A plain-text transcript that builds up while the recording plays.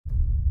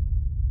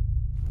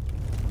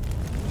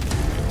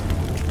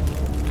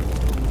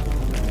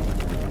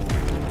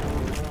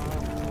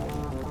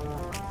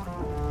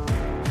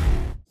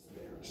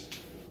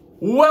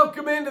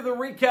Welcome into the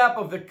recap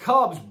of the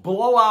Cubs'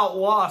 blowout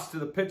loss to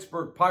the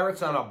Pittsburgh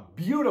Pirates on a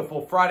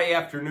beautiful Friday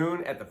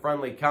afternoon at the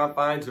friendly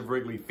confines of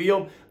Wrigley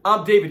Field.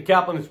 I'm David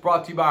Kaplan. It's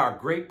brought to you by our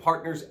great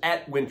partners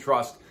at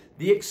Wintrust,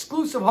 the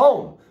exclusive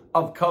home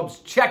of Cubs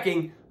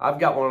checking.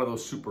 I've got one of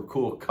those super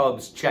cool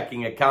Cubs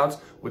checking accounts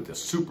with the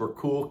super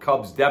cool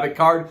Cubs debit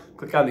card.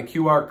 Click on the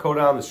QR code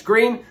on the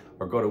screen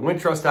or go to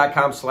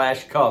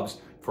wintrust.com/Cubs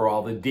for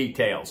all the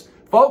details.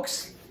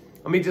 Folks,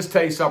 let me just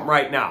tell you something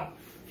right now.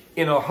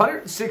 In a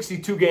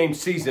 162-game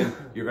season,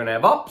 you're going to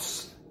have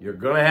ups, you're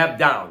going to have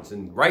downs.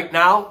 And right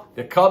now,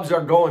 the Cubs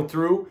are going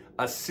through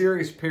a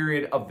serious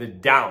period of the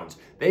downs.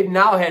 They've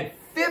now had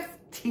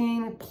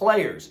 15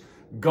 players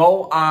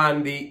go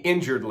on the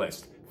injured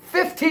list.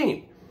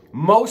 15.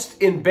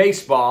 Most in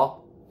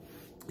baseball.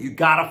 You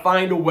got to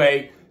find a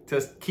way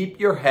to keep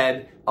your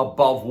head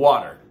above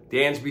water.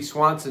 Dansby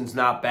Swanson's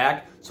not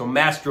back, so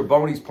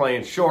Mastrobuoni's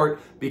playing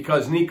short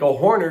because Nico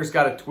Hoerner's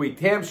got a tweaked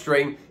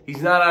hamstring.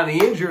 He's not on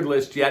the injured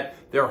list yet.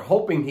 They're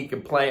hoping he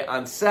can play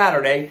on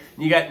Saturday.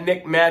 And you got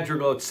Nick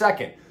Madrigal at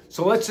second.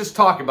 So let's just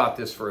talk about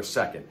this for a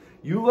second.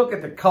 You look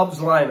at the Cubs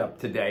lineup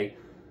today.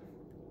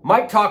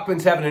 Mike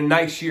Tauchman's having a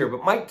nice year,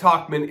 but Mike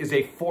Tauchman is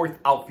a fourth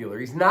outfielder.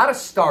 He's not a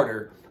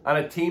starter on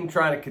a team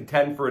trying to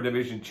contend for a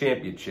division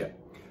championship.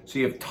 So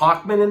you have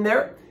Tauchman in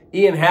there.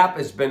 Ian Happ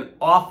has been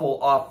awful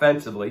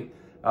offensively.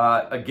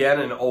 Again,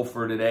 an 0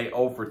 for today,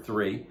 0 for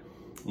 3.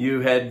 You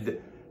had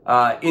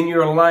in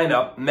your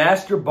lineup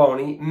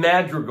Mastrobuoni,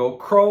 Madrigal,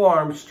 Crow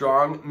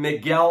Armstrong,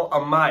 Miguel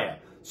Amaya.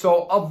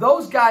 So of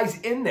those guys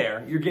in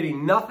there, you're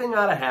getting nothing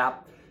out of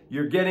Happ.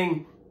 You're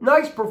getting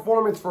nice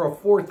performance for a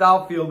fourth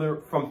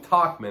outfielder from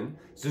Tauchman.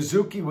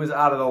 Suzuki was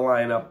out of the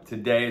lineup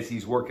today as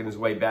he's working his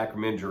way back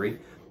from injury.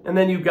 And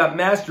then you've got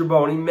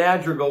Mastrobuoni,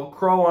 Madrigal,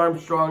 Crow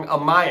Armstrong,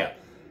 Amaya.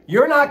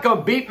 You're not going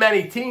to beat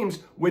many teams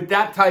with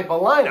that type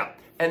of lineup.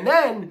 And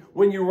then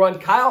when you run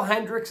Kyle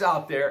Hendricks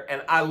out there,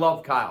 and I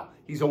love Kyle.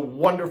 He's a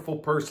wonderful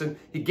person.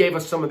 He gave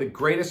us some of the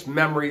greatest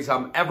memories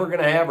I'm ever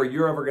going to have or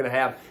you're ever going to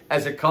have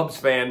as a Cubs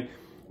fan.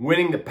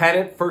 Winning the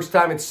pennant, first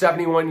time in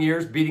 71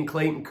 years, beating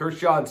Clayton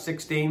Kershaw in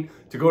 16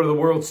 to go to the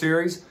World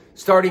Series.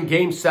 Starting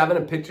Game 7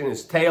 and pitching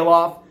his tail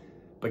off.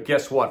 But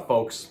guess what,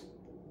 folks?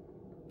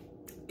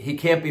 He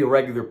can't be a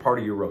regular part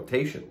of your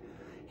rotation.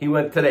 He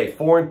went today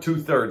 4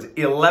 2/3,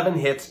 11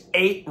 hits,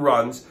 8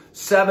 runs,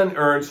 7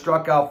 earned,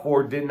 struck out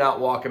 4, did not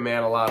walk a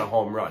man, allowed a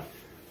home run.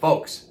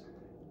 Folks,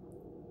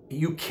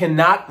 you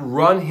cannot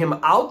run him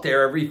out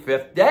there every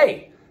 5th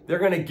day. They're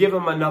going to give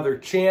him another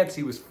chance.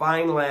 He was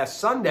fine last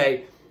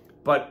Sunday,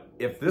 but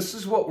if this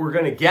is what we're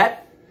going to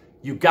get,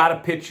 you got to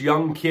pitch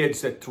young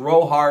kids that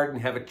throw hard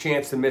and have a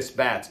chance to miss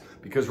bats.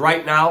 Because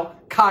right now,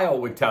 Kyle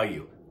would tell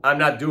you, I'm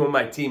not doing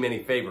my team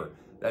any favor.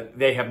 That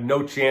they have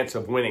no chance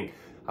of winning.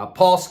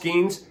 Paul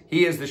Skeens,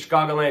 he is the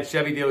Chicagoland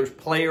Chevy Dealers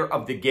player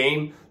of the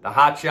game. The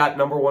hotshot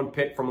 #1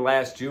 pick from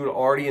last June,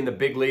 already in the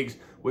big leagues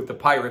with the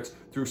Pirates.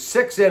 Through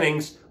 6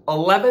 innings,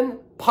 11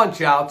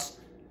 punch-outs,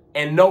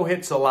 and no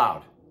hits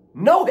allowed.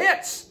 No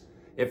hits!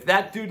 If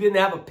that dude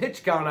didn't have a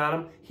pitch count on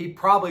him, he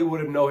probably would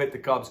have no-hit the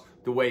Cubs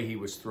the way he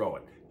was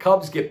throwing.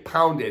 Cubs get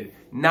pounded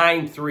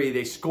 9-3.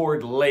 They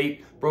scored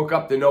late, broke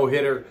up the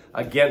no-hitter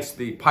against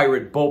the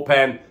Pirate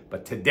bullpen.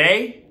 But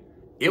today,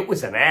 it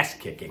was an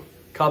ass-kicking.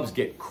 Cubs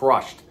get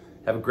crushed.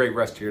 Have a great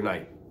rest of your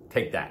night.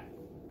 Take that.